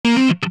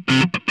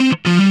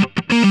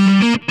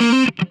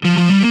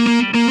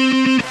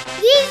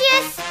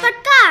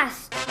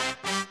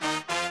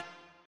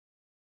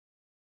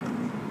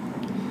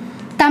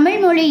தமிழ்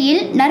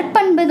மொழியில்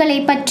நற்பண்புகளை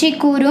பற்றி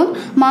கூறும்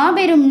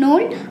மாபெரும்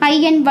நூல்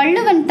ஐயன்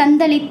வள்ளுவன்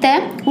தந்தளித்த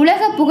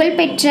உலக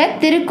புகழ்பெற்ற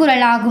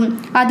திருக்குறளாகும்.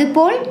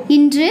 அதுபோல்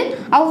இன்று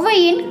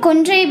ஔவையின்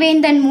கொன்றை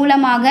வேந்தன்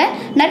மூலமாக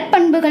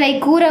நற்பண்புகளை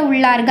கூற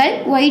உள்ளார்கள்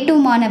Y2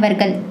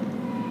 மாணவர்கள்.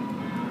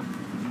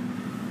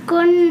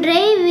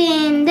 கொன்றை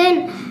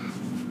வேந்தன்.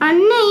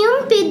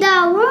 அன்னையும்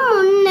பிதாவும்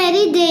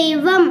முன்னறி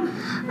தெய்வம்,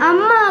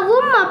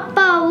 அம்மாவும்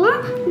அப்பாவும்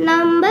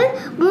நம்பல்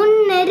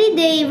முன்னறி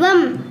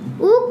தெய்வம்.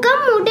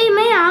 ஊக்கம்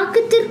உடைமை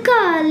ஆக்கத்திற்கு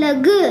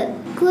அழகு,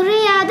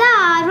 குறையாத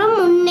ஆர்வம்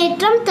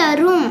முன்னேற்றம்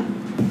தரும்.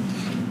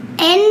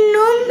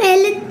 எண்ணும்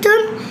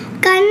எழுத்தும்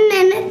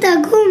கண்ணென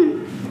தகும்,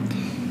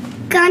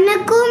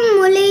 கணக்கும்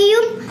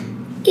மொழியும்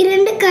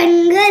இரண்டு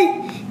கண்கள்.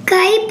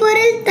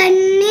 கைப்பொருள்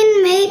தன்னின்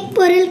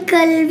மெய்ப்பொருள்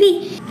கல்வி,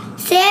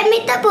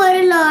 சேமித்த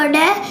பொருளோட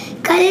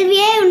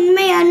கல்வியே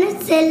உண்மையான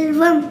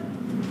செல்வம்.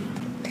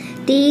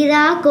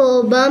 தீரா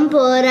கோபம்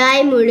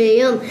போராய்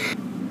முடியும்,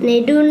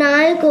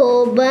 நெடுநாள்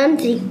கோபம்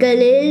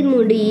சிக்கலில்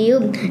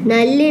முடியும்.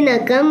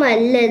 நல்லிணக்கம்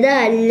அல்லது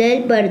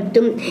அல்லல்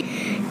படுத்தும்,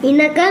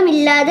 இணக்கம்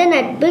இல்லாத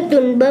நட்பு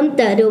துன்பம்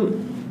தரும்.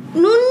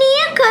 நுண்ணிய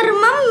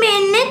கர்மம்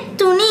மென்னு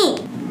துணி,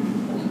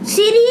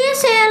 சிறிய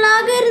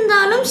செயலாக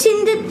இருந்தாலும்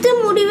சிந்தித்து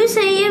முடிவு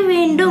செய்ய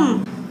வேண்டும்.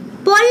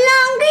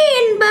 பொல்லாங்கு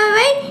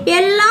என்பவை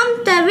எல்லாம்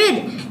தவிர,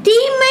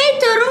 தீமை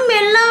தரும்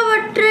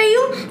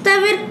எல்லாவற்றையும்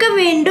தவிர்க்க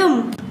வேண்டும்.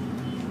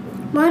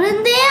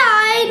 மருந்தே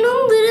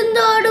ஆயினும்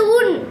விருந்தோடு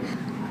உண்,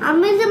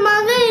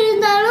 அமிர்தமாக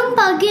இருந்தாலும்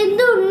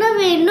பகிர்ந்து உண்ண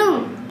வேண்டும்.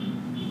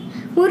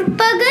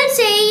 முற்பகல்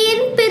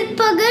செய்யின்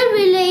பிற்பகல்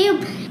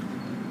விளையும்,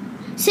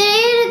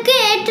 செயலுக்கு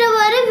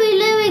ஏற்றவாறு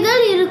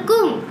விளைவுகள்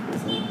இருக்கும்.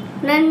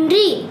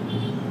 நன்றி.